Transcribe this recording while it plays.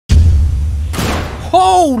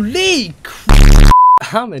Holy crap!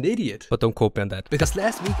 I'm an idiot. But don't quote me on that. Because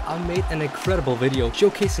last week I made an incredible video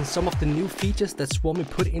showcasing some of the new features that Swammy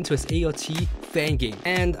put into his AOT Fangame.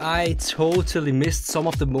 And I totally missed some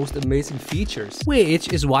of the most amazing features.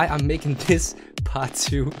 Which is why I'm making this part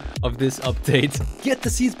 2 of this update. Get the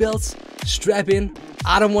seatbelts, strap in.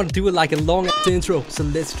 I don't want to do it like a long intro, so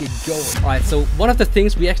let's get going. Alright, so one of the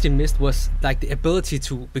things we actually missed was like the ability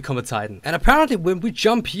to become a Titan. And apparently when we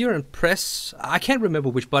jump here and press, I can't remember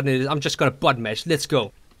which button it is, I'm just gonna button mash, let's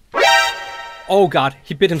go. Oh god,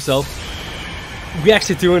 he bit himself. We're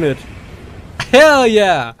actually doing it. Hell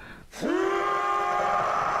yeah!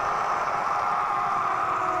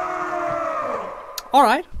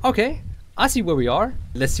 Alright, okay. I see where we are.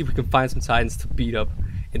 Let's see if we can find some Titans to beat up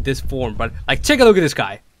in this form. But like, take a look at this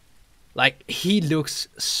guy. Like, he looks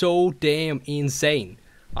so damn insane.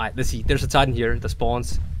 Alright, let's see. There's a Titan here that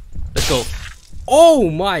spawns. Let's go. Oh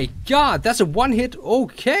my god, that's a one hit.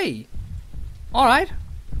 Okay. Alright.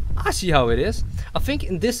 I see how it is. I think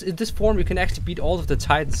in this form you can actually beat all of the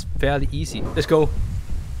Titans fairly easy. Let's go.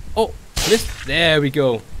 Oh, missed. There we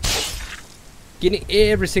go. Getting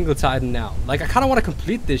every single Titan now. Like, I kind of want to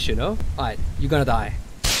complete this, you know? Alright, you're gonna die.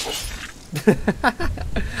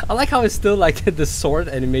 I like how it's still like the sword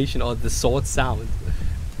animation or the sword sound.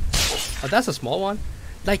 Oh, that's a small one.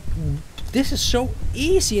 Like, this is so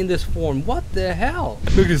easy in this form. What the hell?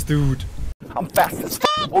 Look at this dude. I'm fast as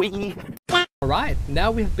boy. Alright, now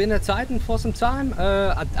we've been a Titan for some time.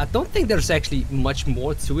 I don't think there's actually much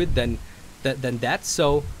more to it than that.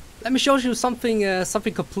 So let me show you something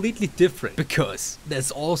something completely different, because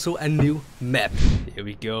there's also a new map. Here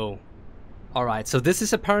we go. Alright, so this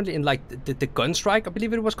is apparently in like the gun strike, I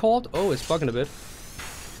believe it was called. Oh, it's bugging a bit.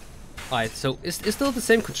 Alright, so it's still the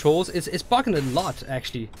same controls. It's bugging a lot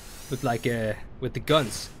actually with like with the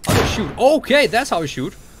guns. How to shoot. Okay, that's how I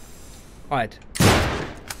shoot. Alright.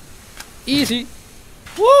 Easy.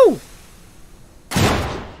 Woo!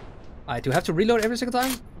 Alright, do I have to reload every single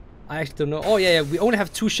time? I actually don't know. Oh yeah, we only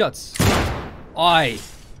have 2 shots. Aye.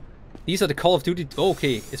 These are the Call of Duty.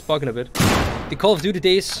 Okay, it's bugging a bit. The Call of Duty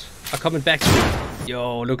days are coming back to me.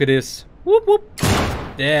 Yo, look at this. Whoop whoop.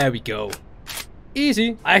 There we go.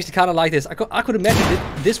 Easy. I actually kind of like this. I could imagine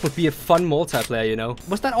that this would be a fun multiplayer, you know.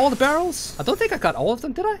 Was that all the barrels? I don't think I got all of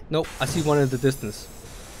them, did I? Nope, I see one in the distance.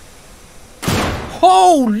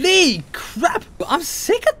 Holy crap! I'm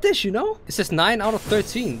sick at this, you know? It says 9 out of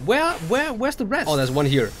 13. Where's the rest? Oh, there's one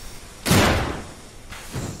here.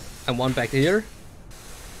 And one back here.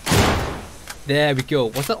 There we go.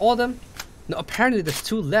 Was that all of them? No, apparently there's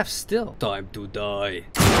 2 left still. Time to die.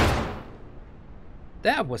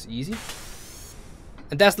 That was easy.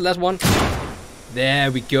 And that's the last one.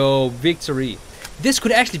 There we go. Victory. This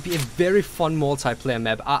could actually be a very fun multiplayer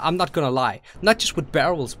map. I'm not gonna lie. Not just with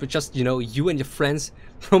barrels, but just, you know, you and your friends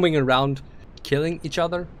roaming around, killing each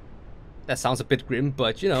other. That sounds a bit grim,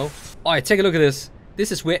 but you know. Alright, take a look at this.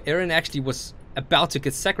 This is where Eren actually was about to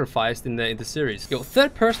get sacrificed in the series. Yo,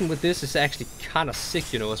 third person with this is actually kind of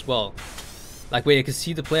sick, you know, as well. Like where you can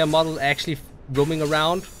see the player model actually roaming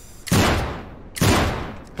around.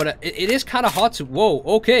 But it is kind of hard to... Whoa,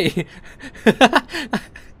 okay.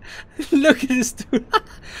 Look at this dude.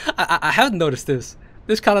 I haven't noticed this.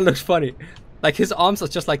 This kind of looks funny. Like his arms are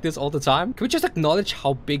just like this all the time. Can we just acknowledge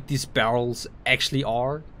how big these barrels actually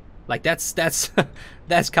are? Like that's that's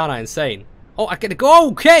kind of insane. Oh, I can go.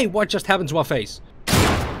 Okay, what just happened to my face?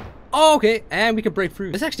 Oh, okay, and we can break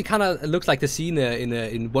through. This actually kind of looks like the scene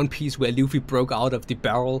in One Piece where Luffy broke out of the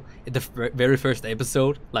barrel in the very first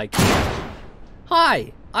episode. Like,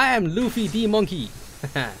 hi, I am Luffy the monkey.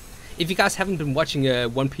 If you guys haven't been watching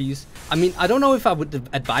One Piece, I mean, I don't know if I would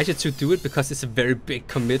advise you to do it because it's a very big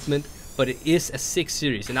commitment, but it is a 6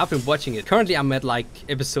 series and I've been watching it. Currently I'm at like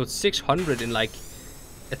episode 600 in like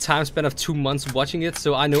a time span of 2 months watching it,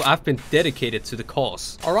 so I know I've been dedicated to the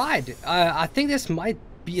cause. Alright, I think this might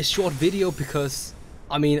be a short video because,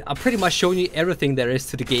 I mean, I'm pretty much showing you everything there is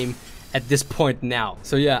to the game at this point now.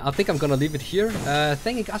 So yeah, I think I'm gonna leave it here.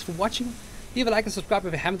 Thank you guys for watching. Leave a like and subscribe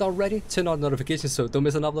if you haven't already. Turn on notifications so don't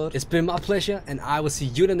miss an upload. It's been my pleasure, and I will see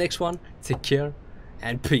you in the next one. Take care,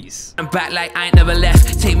 and peace. I'm back like I ain't never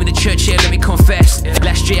left. Take me to church, yeah, let me confess.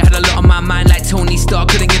 Last year I had a lot on my mind like Tony Stark,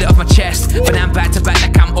 couldn't get it off my chest. But now I'm back to back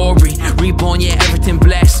like I'm Aubrey. Reborn, yeah, everything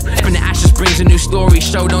blessed. From the ashes brings a new story.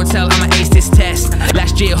 Show, don't tell, I'ma ace this test.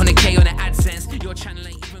 Last year, 100K